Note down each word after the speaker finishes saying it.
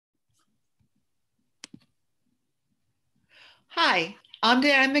Hi, I'm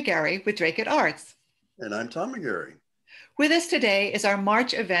Diane McGarry with Dracut Arts. And I'm Tom McGarry. With us today is our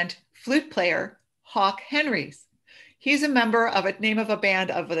March event flute player, Hawk Henries. He's a member of a name of a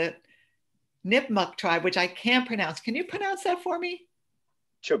band of the Nipmuc tribe, which I can't pronounce. Can you pronounce that for me?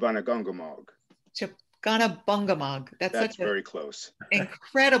 Chabanagongomog. Chabanagongomog. That's That's such an very close.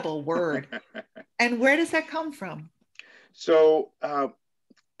 incredible word. And where does that come from? So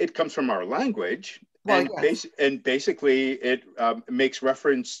it comes from our language, Well, and, yes. basically it makes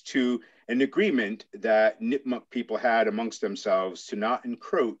reference to an agreement that Nipmuc people had amongst themselves to not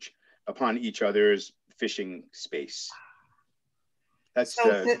encroach upon each other's fishing space. That's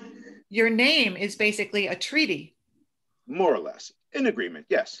Your name is basically a treaty. More or less an agreement,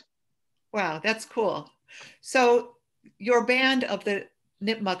 yes. Wow, that's cool. So your band of the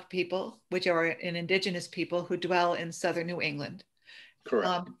Nipmuc people, which are an indigenous people who dwell in southern New England.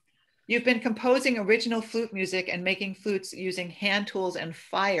 Correct. You've been composing original flute music and making flutes using hand tools and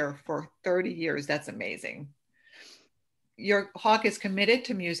fire for 30 years. That's amazing. Your Hawk is committed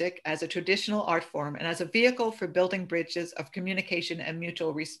to music as a traditional art form and as a vehicle for building bridges of communication and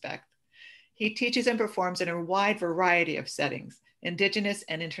mutual respect. He teaches and performs in a wide variety of settings, indigenous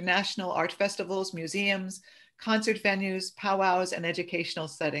and international art festivals, museums, concert venues, powwows, and educational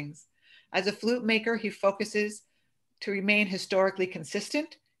settings. As a flute maker, he focuses to remain historically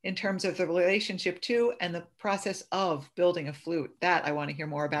consistent in terms of the relationship to and the process of building a flute. That I want to hear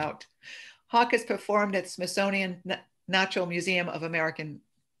more about. Hawk has performed at Smithsonian Natural Museum of American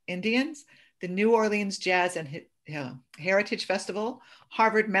Indians, the New Orleans Jazz and Heritage Festival,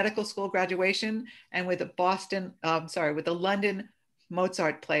 Harvard Medical School graduation, and with the London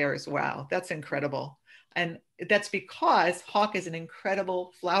Mozart Players. Wow, that's incredible. And that's because Hawk is an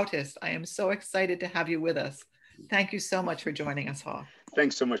incredible flautist. I am so excited to have you with us. Thank you so much for joining us, Hawk.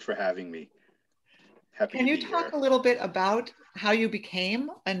 Thanks so much for having me. Happy Can to you be talk here. a little bit about how you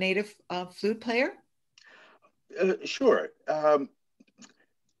became a native flute player? Sure.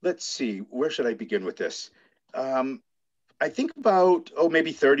 Let's see, where should I begin with this? I think about,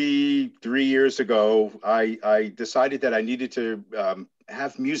 maybe 33 years ago, I decided that I needed to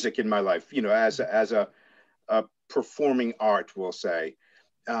have music in my life, as a performing art, we'll say.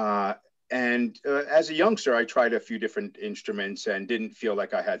 As a youngster, I tried a few different instruments and didn't feel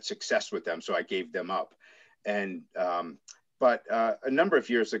like I had success with them, so I gave them up. But a number of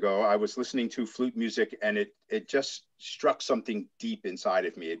years ago, I was listening to flute music, and it just struck something deep inside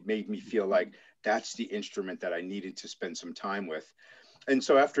of me. It made me feel like that's the instrument that I needed to spend some time with. And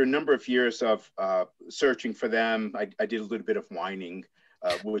so after a number of years of searching for them, I did a little bit of whining,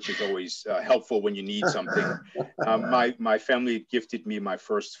 which is always helpful when you need something. My family gifted me my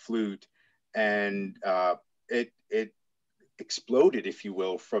first flute, and it exploded, if you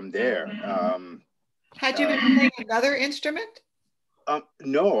will, from there. Had you been playing another instrument?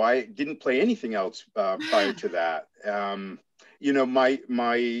 No, I didn't play anything else prior to that.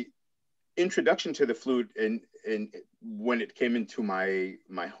 My introduction to the flute and when it came into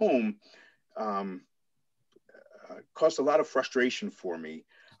my home caused a lot of frustration for me.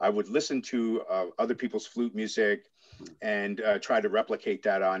 I would listen to other people's flute music and try to replicate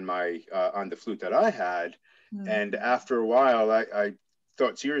that on the flute that I had. And after a while, I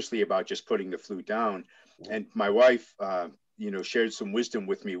thought seriously about just putting the flute down. And my wife, shared some wisdom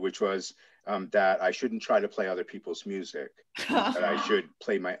with me, which was that I shouldn't try to play other people's music, that I should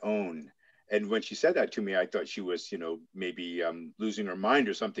play my own. And when she said that to me, I thought she was, maybe losing her mind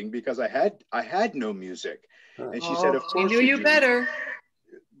or something, because I had no music. And she said, "Of course she knew you do." better.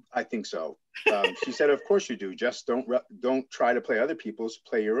 I think so. She said, "Of course you do. Just don't try to play other people's.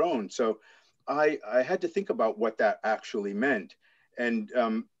 Play your own." So I had to think about what that actually meant. And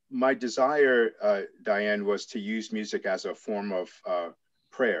my desire, Diane, was to use music as a form of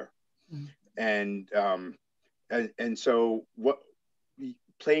prayer. And so what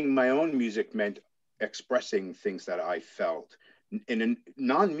playing my own music meant expressing things that I felt in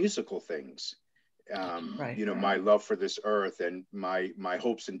non-musical things. My love for this earth and my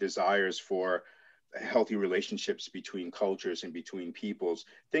hopes and desires for healthy relationships between cultures and between peoples,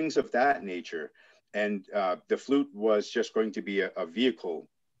 things of that nature. And the flute was just going to be a vehicle,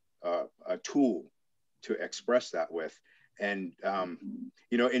 a tool to express that with. And,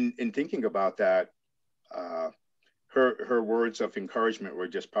 in thinking about that, her words of encouragement were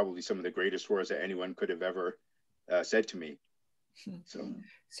just probably some of the greatest words that anyone could have ever said to me.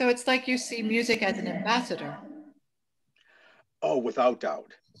 So it's like you see music as an ambassador. Oh, without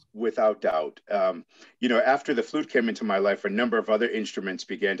doubt. Without doubt. After the flute came into my life, a number of other instruments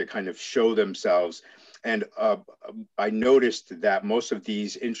began to kind of show themselves. And I noticed that most of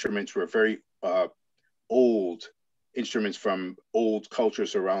these instruments were very old instruments from old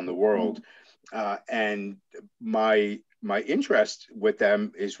cultures around the world. And my interest with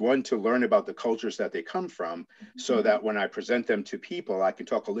them is, one, to learn about the cultures that they come from, so that when I present them to people, I can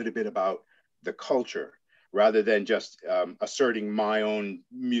talk a little bit about the culture rather than just asserting my own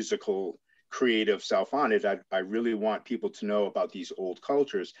musical creative self on it. I really want people to know about these old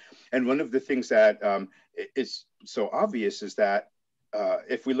cultures. And one of the things that is so obvious is that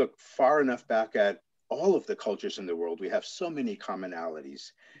if we look far enough back at all of the cultures in the world, we have so many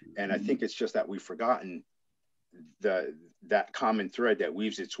commonalities. And I think it's just that we've forgotten that common thread that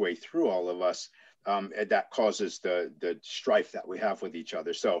weaves its way through all of us, and that causes the strife that we have with each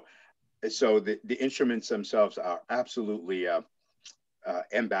other. So the instruments themselves are absolutely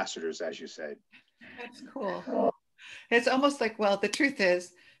ambassadors, as you said. That's cool. It's almost like, well, the truth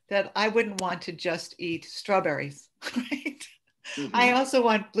is that I wouldn't want to just eat strawberries, right? I Mm-hmm. also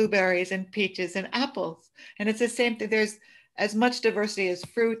want blueberries and peaches and apples. And it's the same thing. There's as much diversity as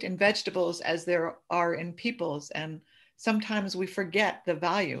fruit and vegetables as there are in peoples. And sometimes we forget the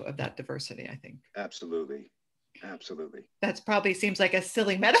value of that diversity, I think. Absolutely. Absolutely. That's probably seems like a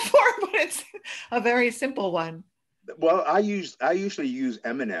silly metaphor, but it's a very simple one. Well, I usually use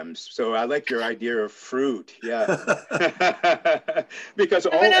M&Ms, so I like your idea of fruit. Yeah. Because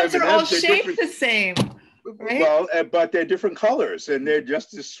all M&Ms are all M&Ms are shaped different. the same, right? Well, but they're different colors, and they're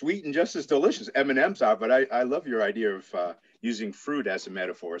just as sweet and just as delicious. M&Ms are, but I love your idea of using fruit as a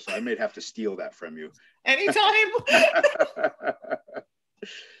metaphor, so I may have to steal that from you. Anytime.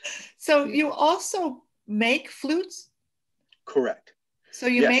 So you also make flutes? Correct. So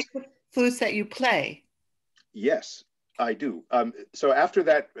you make Yes. the flutes that you play. Yes, I do. So after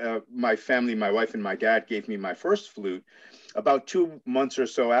that, my family, my wife and my dad gave me my first flute. About 2 months or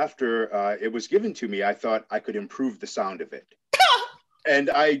so after it was given to me, I thought I could improve the sound of it. And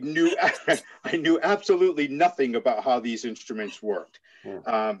I knew I knew absolutely nothing about how these instruments worked.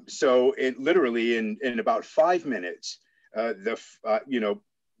 So it literally in about 5 minutes,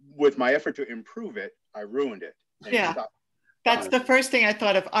 with my effort to improve it, I ruined it, and it Yeah. stopped. That's the first thing I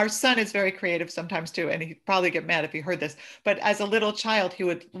thought of. Our son is very creative sometimes too, and he'd probably get mad if he heard this. But as a little child, he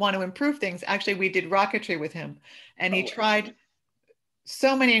would want to improve things. Actually, we did rocketry with him, and he Oh, tried excellent.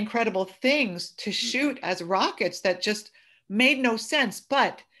 so many incredible things to shoot as rockets that just made no sense.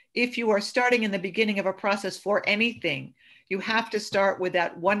 But if you are starting in the beginning of a process for anything, you have to start with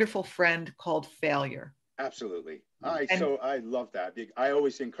that wonderful friend called failure. Absolutely. And I love that. I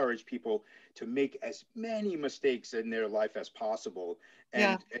always encourage people to make as many mistakes in their life as possible,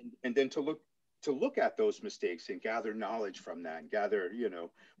 yeah, and then to look at those mistakes and gather knowledge from that, and gather,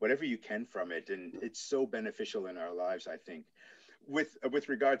 whatever you can from it. And it's so beneficial in our lives, I think. With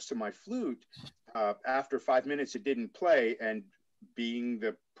regards to my flute, after 5 minutes it didn't play, and being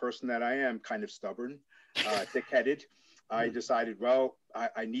the person that I am, kind of stubborn, thick-headed, I decided, well,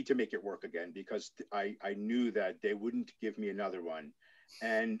 I need to make it work again, because I knew that they wouldn't give me another one.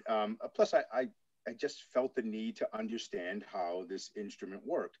 And plus, I just felt the need to understand how this instrument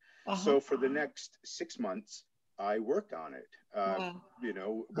worked. uh-huh. So for the next 6 months, I worked on it, Wow.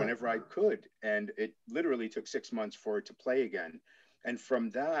 whenever I could. And it literally took 6 months for it to play again. And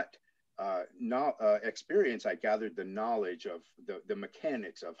from that experience, I gathered the knowledge of the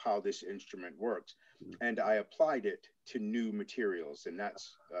mechanics of how this instrument works, and I applied it to new materials, and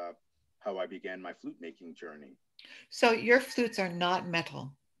that's how I began my flute making journey. So your flutes are not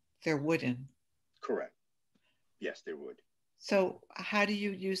metal, they're wooden. Correct. Yes, there would. So how do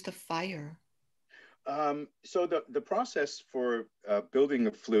you use the fire? So the process for building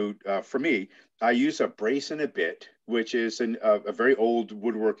a flute, for me, I use a brace and a bit, which is a very old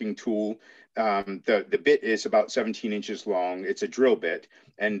woodworking tool. The bit is about 17 inches long. It's a drill bit,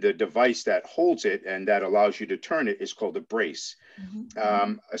 and the device that holds it and that allows you to turn it is called a brace.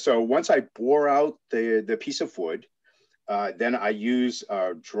 Mhm. So once I bore out the piece of wood, then I use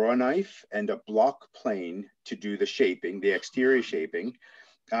a draw knife and a block plane to do the shaping, the exterior shaping.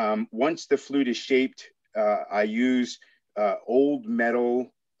 Once the flute is shaped, I use old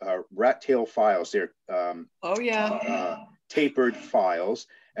metal rat tail files. They're Oh yeah. tapered files,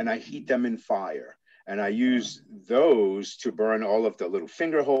 and I heat them in fire. And I use those to burn all of the little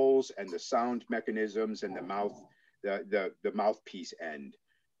finger holes and the sound mechanisms and the mouthpiece end.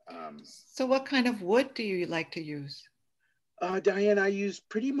 Um, So what kind of wood do you like to use? Diane, I use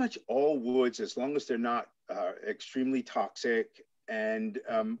pretty much all woods as long as they're not extremely toxic. And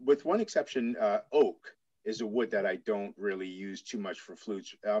with one exception, oak is a wood that I don't really use too much for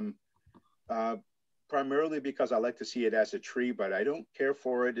flutes, uh, primarily because I like to see it as a tree, but I don't care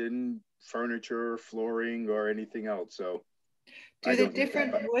for it in furniture, flooring, or anything else. So I Do the don't use that.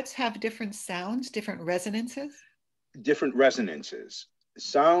 different woods have different sounds, different resonances? different resonances.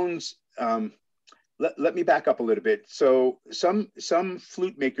 Sounds, let me back up a little bit. So some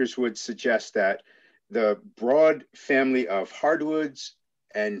flute makers would suggest that the broad family of hardwoods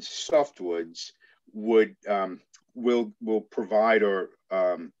and softwoods would will provide or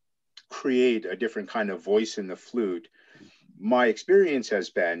create a different kind of voice in the flute. My experience has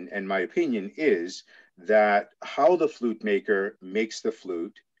been, and my opinion is, that how the flute maker makes the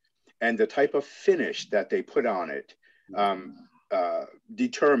flute and the type of finish that they put on it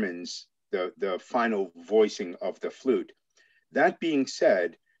determines the final voicing of the flute. That being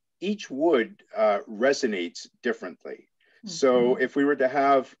said, each wood resonates differently. So if we were to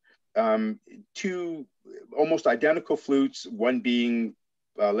have two almost identical flutes, one being,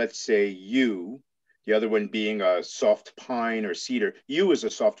 let's say, yew, the other one being a soft pine or cedar. Yew is a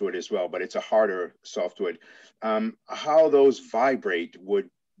softwood as well, but it's a harder softwood. How those vibrate would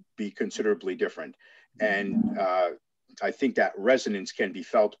be considerably different. And I think that resonance can be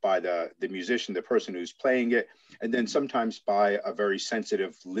felt by the musician, the person who's playing it, and then sometimes by a very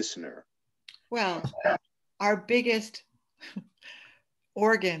sensitive listener. Well, our biggest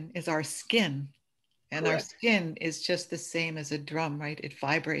organ is our skin. And Correct. our skin is just the same as a drum, right? It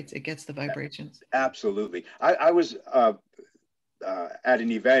vibrates, it gets the vibrations. Absolutely. I was at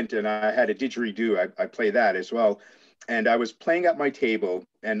an event and I had a didgeridoo. I play that as well. And I was playing at my table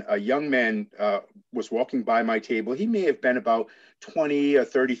and a young man was walking by my table. He may have been about 20 or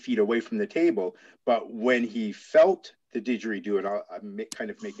 30 feet away from the table. But when he felt the didgeridoo, and I'm kind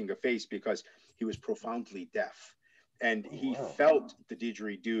of making a face because he was profoundly deaf. And he felt the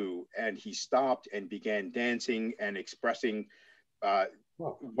didgeridoo and he stopped and began dancing and expressing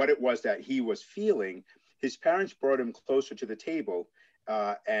what it was that he was feeling. His parents brought him closer to the table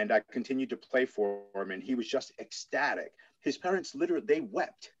and I continued to play for him and he was just ecstatic. His parents literally, they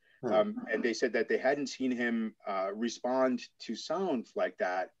wept. And they said that they hadn't seen him respond to sound like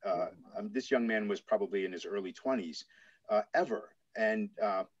that. This young man was probably in his early 20s ever. And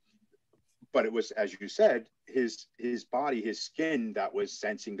but it was, as you said, his body, his skin that was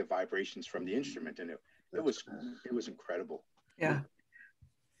sensing the vibrations from the instrument, and it was incredible. Yeah.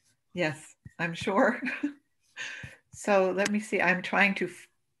 Yes, I'm sure. So let me see. I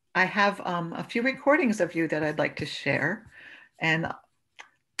have a few recordings of you that I'd like to share, and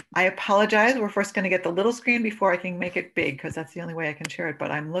I apologize. We're first going to get the little screen before I can make it big because that's the only way I can share it.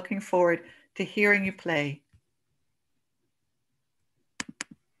 But I'm looking forward to hearing you play.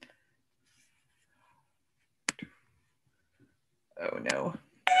 Oh no.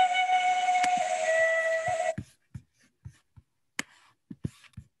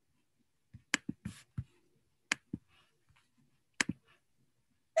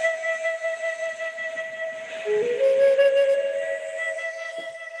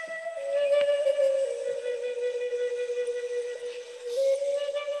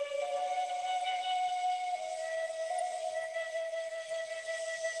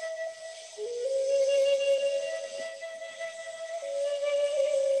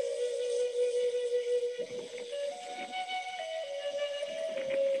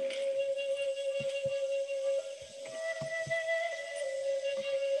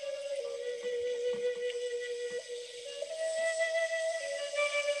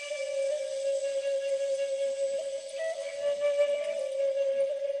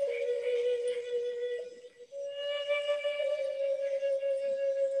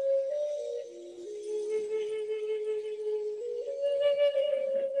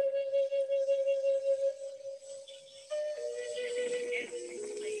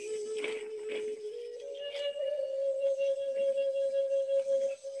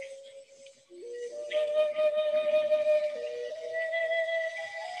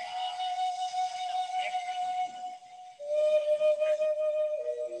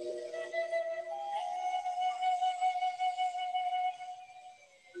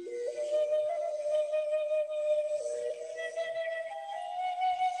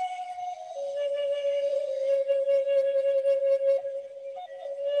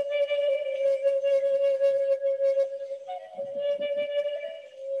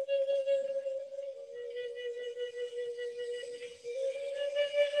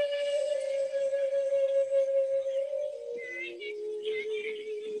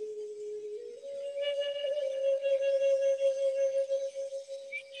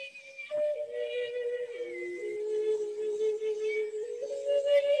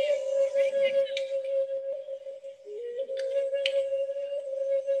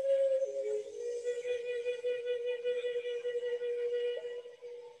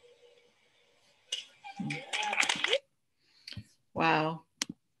 Wow.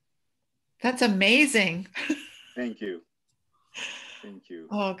 That's amazing. Thank you. Thank you.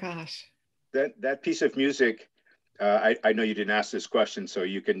 Oh gosh. That piece of music, I know you didn't ask this question, so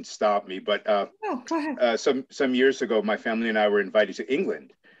you can stop me. But Oh, go ahead. some years ago, my family and I were invited to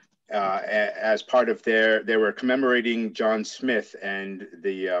England as part of they were commemorating John Smith and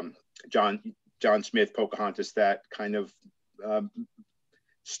the John Smith Pocahontas, that kind of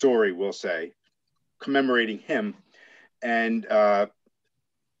story, we'll say, commemorating him. And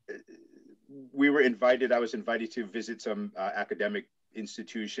we were invited. I was invited to visit some academic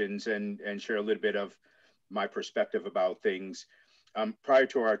institutions and share a little bit of my perspective about things. Prior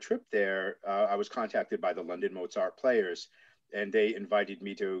to our trip there, I was contacted by the London Mozart Players, and they invited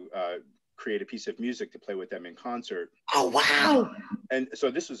me to create a piece of music to play with them in concert. Oh wow. And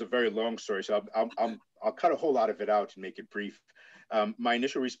so this was a very long story, so I'll cut a whole lot of it out and make it brief. My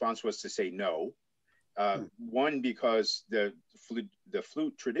initial response was to say no. One, because the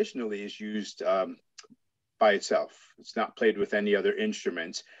flute traditionally is used by itself. It's not played with any other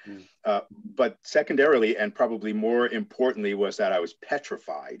instruments. But secondarily, and probably more importantly, was that I was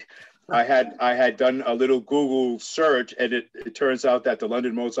petrified. I had done a little Google search, and it turns out that the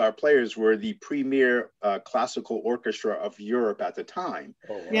London Mozart Players were the premier classical orchestra of Europe at the time.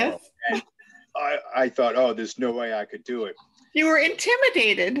 Oh, wow. Yes. And I thought, oh, there's no way I could do it. You were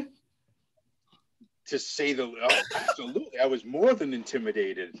intimidated. To say absolutely, I was more than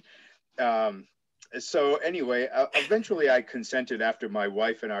intimidated. So anyway, eventually I consented after my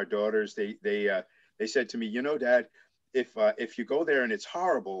wife and our daughters. They said to me, you know, Dad, if you go there and it's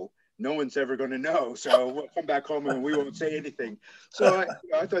horrible, no one's ever going to know. So we'll come back home and we won't say anything. So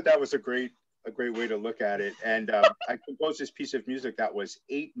I thought that was a great way to look at it. And I composed this piece of music that was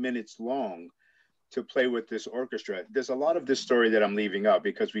 8 minutes long to play with this orchestra. There's a lot of this story that I'm leaving out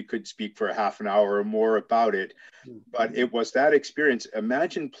because we could speak for a half an hour or more about it. But it was that experience.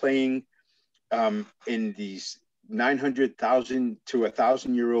 Imagine playing in these 900,000 to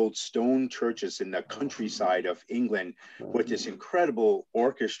 1,000-year-old stone churches in the countryside of England with this incredible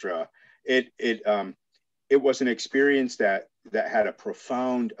orchestra. It was an experience that had a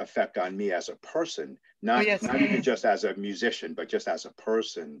profound effect on me as a person, not even just as a musician, but just as a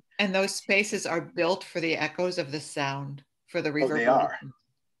person. And those spaces are built for the echoes of the sound, for the reverberation. Oh,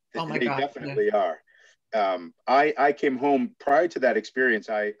 they are. Oh my God. They definitely are. I came home prior to that experience.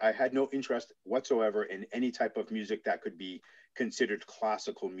 I had no interest whatsoever in any type of music that could be considered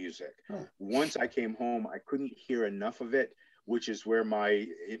classical music. Once I came home, I couldn't hear enough of it, which is where my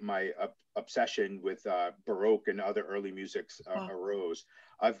obsession with Baroque and other early musics arose.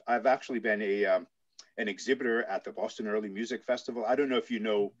 I've actually been an exhibitor at the Boston Early Music Festival. I don't know if you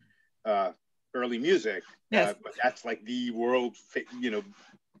know early music, yes. But that's like the world,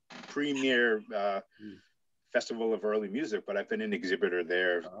 premier festival of early music. But I've been an exhibitor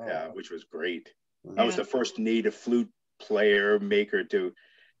there, which was great. I was the first native flute player maker to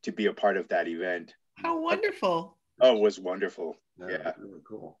be a part of that event. How wonderful. Oh, it was wonderful. Yeah. Really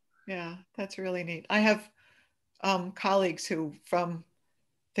cool. Yeah, that's really neat. I have colleagues who, from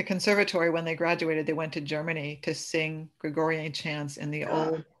the conservatory, when they graduated, they went to Germany to sing Gregorian chants in the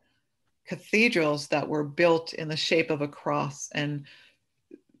old cathedrals that were built in the shape of a cross. And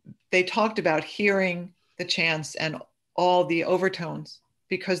they talked about hearing the chants and all the overtones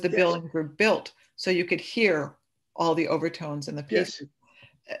because the buildings were built so you could hear all the overtones in the pieces.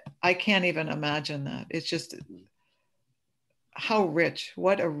 I can't even imagine that. It's just how rich,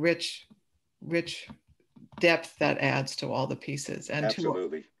 what a rich depth that adds to all the pieces and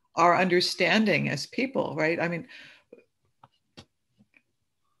to our understanding as people, right? I mean,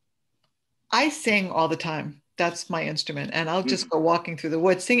 I sing all the time. That's my instrument. And I'll just go walking through the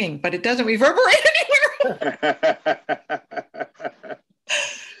woods singing, but it doesn't reverberate anywhere.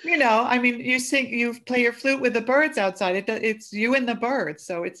 I mean, you sing, you play your flute with the birds outside. It's you and the birds.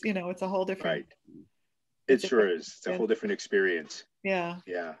 So it's, it's a whole different. Right. It sure is. It's a whole different experience. Yeah.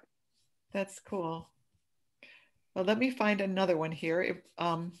 Yeah. That's cool. Well, let me find another one here.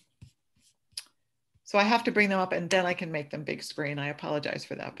 So I have to bring them up and then I can make them big screen. I apologize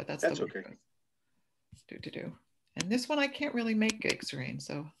for that, but that's the way okay. It goes. And this one I can't really make big screen,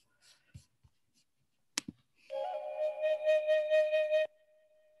 so.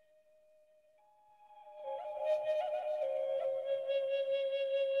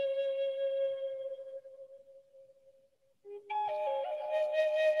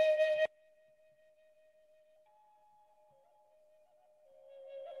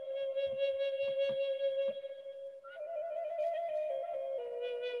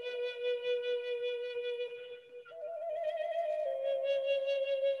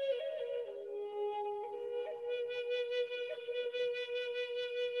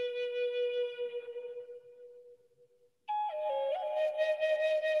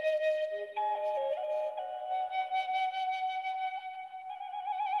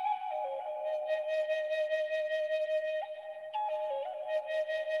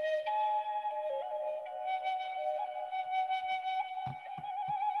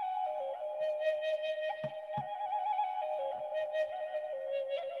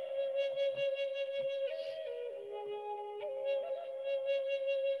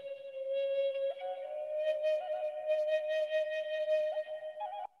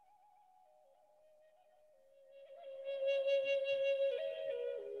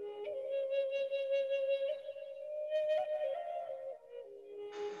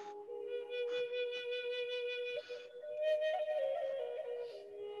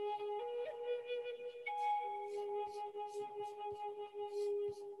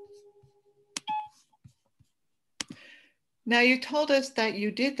 Now, you told us that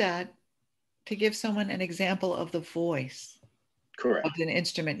you did that to give someone an example of the voice of Correct. an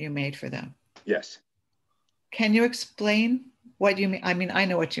instrument you made for them. Yes. Can you explain what you mean? I mean, I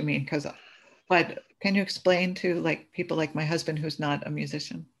know what you mean but can you explain to like people like my husband who's not a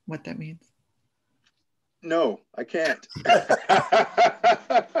musician what that means? No, I can't.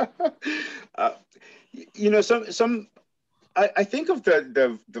 uh, some I think of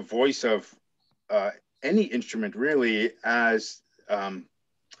the voice of uh, any instrument really as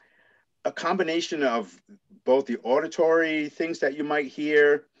a combination of both the auditory things that you might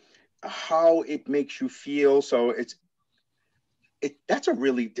hear, how it makes you feel. So that's a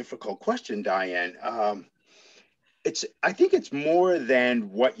really difficult question, Diane. I think it's more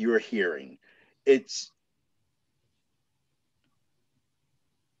than what you're hearing. It's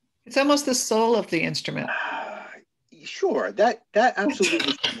It's almost the soul of the instrument. uh, sure, that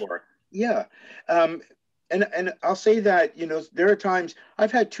absolutely sure. Yeah. Um, and I'll say that, there are times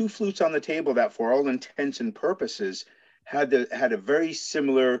I've had two flutes on the table that for all intents and purposes had a very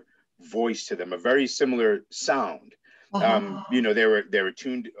similar voice to them, a very similar sound. Uh-huh. They were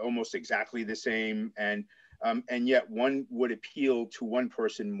tuned almost exactly the same, and yet one would appeal to one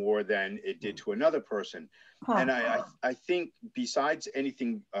person more than it did to another person. Huh. And I think besides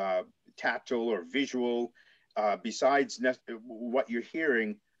anything tactile or visual, besides what you're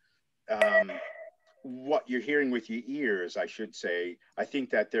hearing, um, what you're hearing with your ears, I should say, I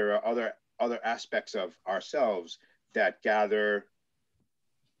think that there are other aspects of ourselves that gather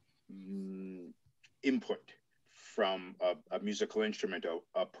mm, input from a musical instrument,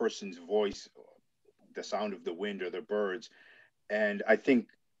 a person's voice, the sound of the wind or the birds. And I think,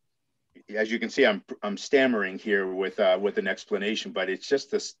 as you can see, I'm stammering here with an explanation, but it's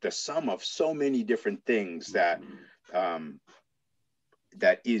just the sum of so many different things um,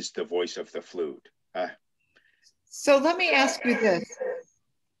 that is the voice of the flute. So let me ask you this.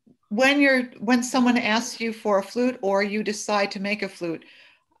 When someone asks you for a flute or you decide to make a flute,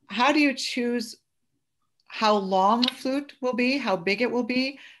 how do you choose how long the flute will be, how big it will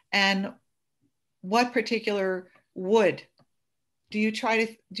be, and what particular wood? Do you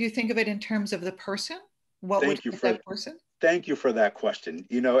think of it in terms of the person? What would Thank you fit for that person? thank you for that question.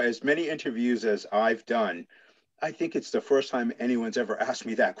 As many interviews as I've done, I think it's the first time anyone's ever asked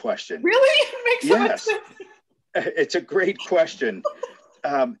me that question. Really? It makes so much Yes, sense. it's a great question.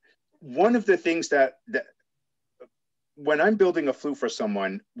 Um, One of the things that when I'm building a flute for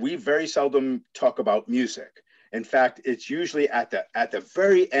someone, we very seldom talk about music. In fact, it's usually at the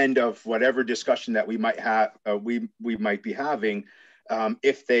very end of whatever discussion that we might have, we might be having.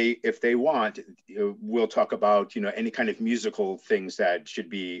 If they want, we'll talk about any kind of musical things that should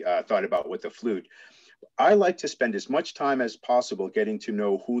be thought about with the flute. I like to spend as much time as possible getting to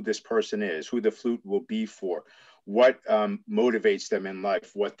know who this person is, who the flute will be for, what motivates them in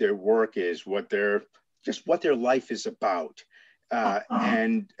life, what their work is, what their life is about.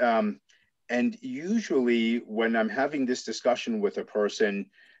 And usually when I'm having this discussion with a person,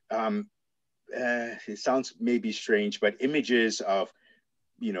 um, it sounds maybe strange, but images of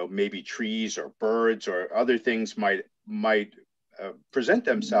maybe trees or birds or other things might present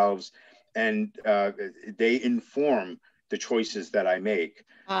themselves, and they inform the choices that I make.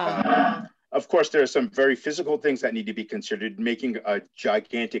 Of course, there are some very physical things that need to be considered. Making a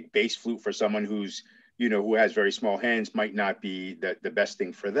gigantic bass flute for someone who has very small hands might not be the best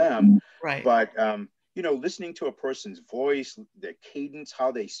thing for them. Right. But listening to a person's voice, their cadence,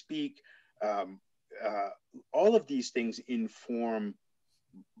 how they speak, um, uh, all of these things inform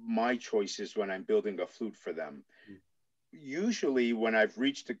my choices when I'm building a flute for them. Usually when I've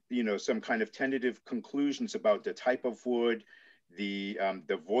reached some kind of tentative conclusions about the type of wood, the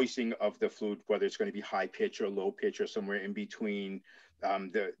voicing of the flute, whether it's going to be high pitch or low pitch or somewhere in between,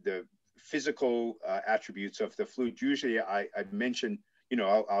 the physical attributes of the flute, usually I mention,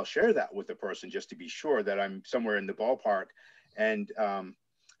 I'll share that with the person just to be sure that I'm somewhere in the ballpark. And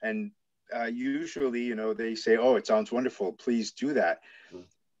usually, they say, "Oh, it sounds wonderful. Please do that."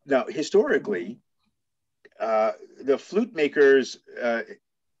 Now, historically, the flute makers,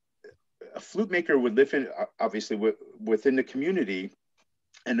 a flute maker would live in obviously within the community,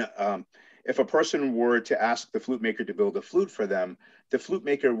 and if a person were to ask the flute maker to build a flute for them, the flute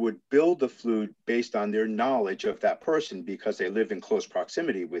maker would build the flute based on their knowledge of that person because they live in close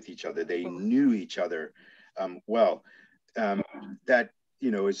proximity with each other. They knew each other well. That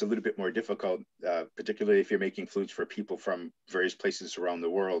is a little bit more difficult, particularly if you're making flutes for people from various places around the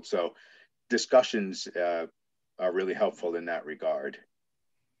world. So discussions are really helpful in that regard.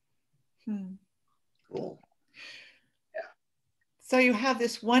 Cool. So you have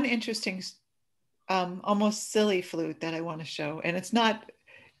this one interesting almost silly flute that I want to show. And it's not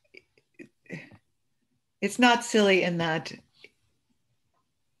silly in that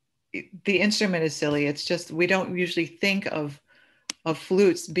the instrument is silly. It's just we don't usually think of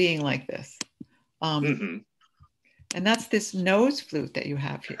flutes being like this. Mm-hmm. And that's this nose flute that you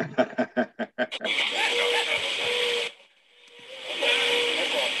have here.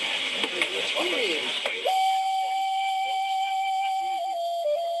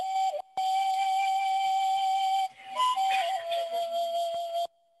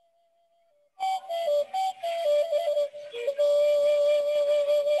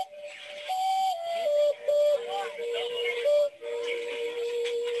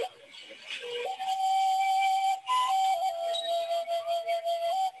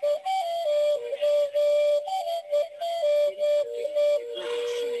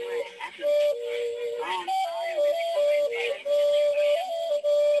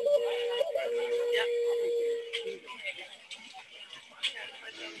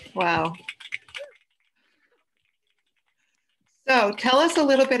 Wow. So tell us a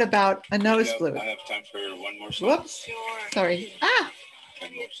little bit about a nose flute. I have time for one more song. Whoops. Sorry. Ah.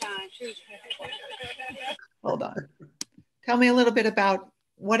 Hold on. Tell me a little bit about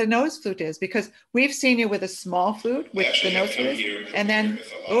what a nose flute is, because we've seen you with a small flute with the nose flute, and then,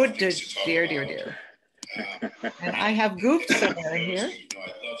 oh dear, dear, dear. And I have goofed somewhere in here.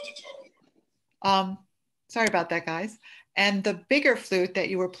 Sorry about that, guys. And the bigger flute that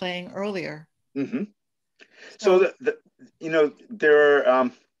you were playing earlier. Mm-hmm. So there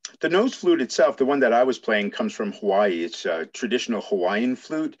are the nose flute itself. The one that I was playing comes from Hawaii. It's a traditional Hawaiian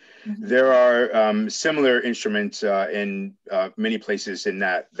flute. Mm-hmm. There are similar instruments in many places in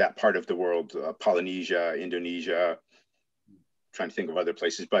that part of the world, Polynesia, Indonesia. I'm trying to think of other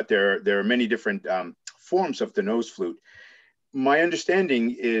places, but there are many different forms of the nose flute. My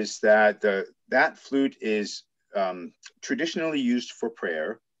understanding is that that flute is traditionally used for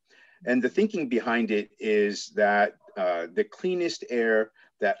prayer. And the thinking behind it is that the cleanest air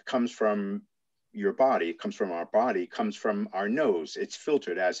that comes from your body, comes from our body, comes from our nose. It's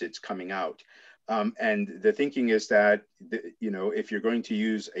filtered as it's coming out. And the thinking is that, if you're going to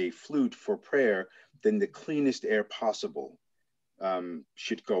use a flute for prayer, then the cleanest air possible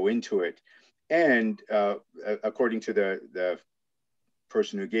should go into it. And according to the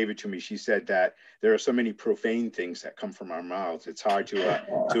person who gave it to me, she said that there are so many profane things that come from our mouths. It's hard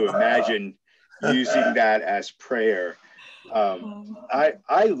to imagine using that as prayer.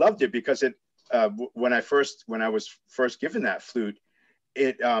 I loved it because when I was first given that flute,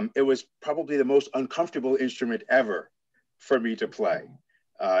 it was probably the most uncomfortable instrument ever for me to play.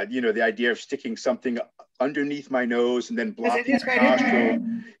 The idea of sticking something underneath my nose and then blocking one nostril.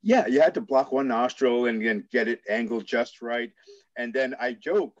 Yeah, you had to block one nostril and then get it angled just right. And then I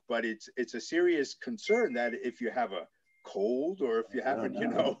joke, but it's a serious concern that if you have a cold or if you haven't,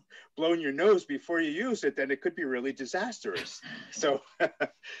 blown your nose before you use it, then it could be really disastrous. So,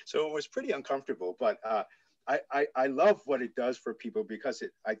 so it was pretty uncomfortable. But I love what it does for people because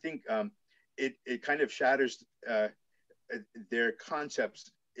I think it kind of shatters their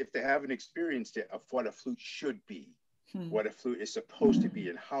concepts, if they haven't experienced it, of what a flute should be, what a flute is supposed to be,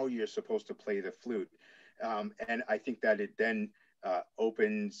 and how you're supposed to play the flute. And I think that it then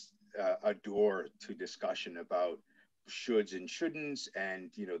opens a door to discussion about shoulds and shouldn'ts and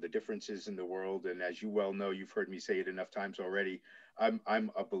the differences in the world. And as you well know, you've heard me say it enough times already,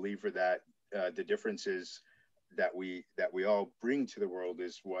 I'm a believer that the differences that we all bring to the world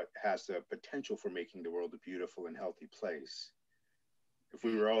is what has the potential for making the world a beautiful and healthy place. If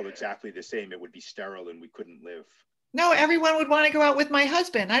we were all exactly the same, it would be sterile and we couldn't live. No, everyone would want to go out with my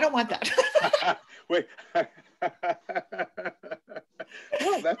husband. I don't want that. Wait.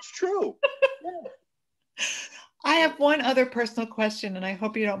 Well, that's true. Yeah. I have one other personal question, and I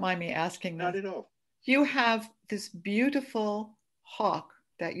hope you don't mind me asking this. Not at all. You have this beautiful hawk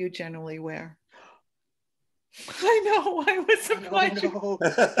that you generally wear. I know. I was surprised. No.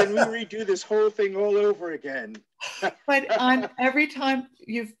 Can we redo this whole thing all over again? But on every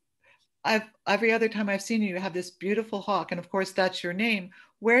other time I've seen you, you have this beautiful hawk, and of course that's your name.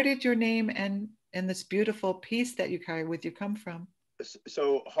 Where did your name and this beautiful piece that you carry with you come from?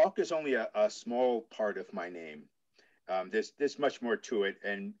 So hawk is only a small part of my name. There's much more to it,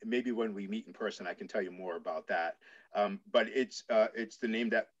 and maybe when we meet in person, I can tell you more about that. But it's the name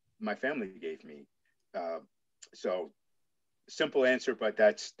that my family gave me. So simple answer, but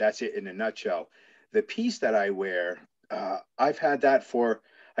that's it in a nutshell. The piece that I wear, I've had that for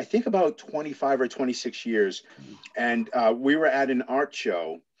I think about 25 or 26 years, and we were at an art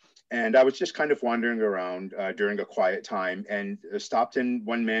show. And I was just kind of wandering around during a quiet time and stopped in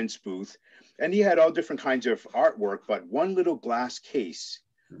one man's booth. and he had all different kinds of artwork, but one little glass case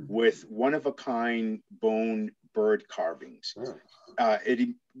with one-of-a-kind bone bird carvings. It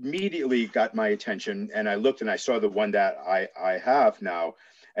immediately got my attention, and I looked and I saw the one that I have now.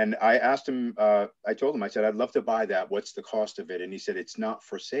 And I asked him, I told him, I said, I'd love to buy that. What's the cost of it? And he said, it's not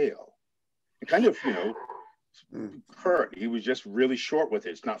for sale. And kind of, you know, hurt. He was just really short with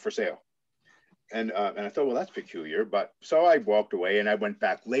it. It's not for sale. And I thought, well, that's peculiar. But so I walked away and I went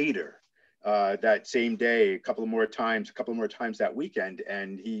back later that same day, a couple more times that weekend.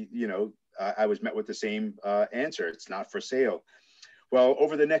 And he, you know, I was met with the same answer. It's not for sale. Well,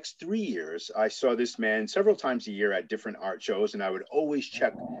 over the next 3 years, I saw this man several times a year at different art shows, and I would always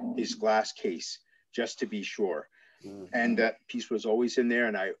check his glass case just to be sure. And that piece was always in there,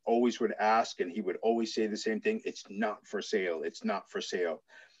 and I always would ask, and he would always say the same thing: it's not for sale, it's not for sale.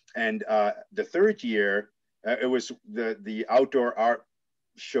 And the third year, it was the outdoor art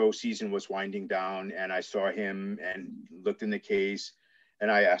show season was winding down, and I saw him and looked in the case, and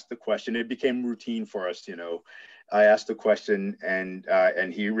I asked the question. It became routine for us, you know. I asked the question,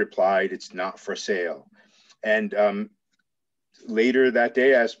 and he replied, "It's not for sale." And later that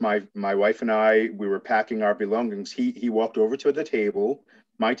day, as my wife and we were packing our belongings, he walked over to the table,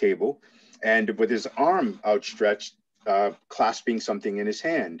 my table, and with his arm outstretched, clasping something in his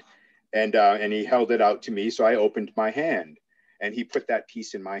hand, and he held it out to me. So I opened my hand, and he put that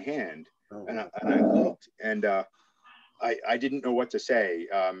piece in my hand, and I looked, and I didn't know what to say.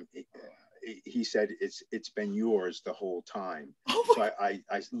 He said, it's been yours the whole time. So I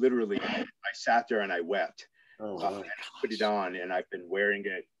literally, I sat there and I wept. And I put it on, and I've been wearing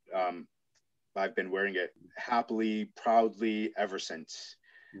it. I've been wearing it happily, proudly ever since.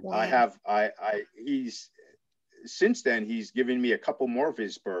 Wow. Since then, he's given me a couple more of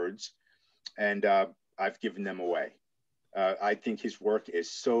his birds, and I've given them away. I think his work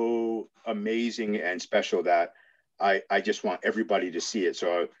is so amazing and special that I just want everybody to see it.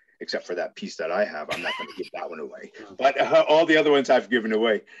 So except for that piece that I have, I'm not going to give that one away. But all the other ones I've given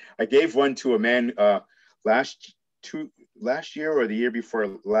away. I gave one to a man last year or the year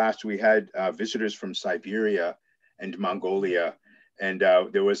before last. We had visitors from Siberia and Mongolia, and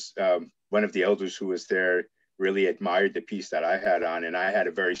there was one of the elders who was there really admired the piece that I had on, and I had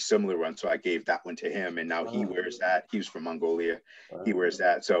a very similar one, so I gave that one to him, and now he wears that. He was from Mongolia. He wears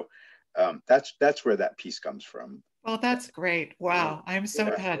that. So that's where that piece comes from. Well, that's great. Wow. I'm so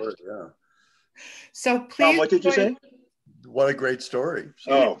touched. Yeah. So please. What did you say? What a great story.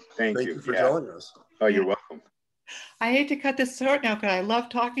 So thank you for telling us. Oh, you're welcome. I hate to cut this short now because I love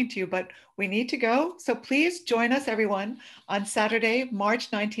talking to you, but we need to go. So please join us, everyone, on Saturday, March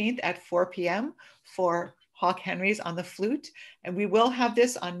 19th at 4 p.m. for Hawk Henries on the flute. And we will have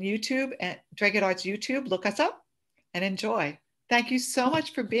this on YouTube, at Dracut Arts YouTube. Look us up and enjoy. Thank you so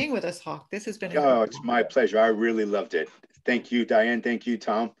much for being with us, Hawk. This has been it's my pleasure. I really loved it. Thank you, Diane. Thank you,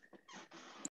 Tom.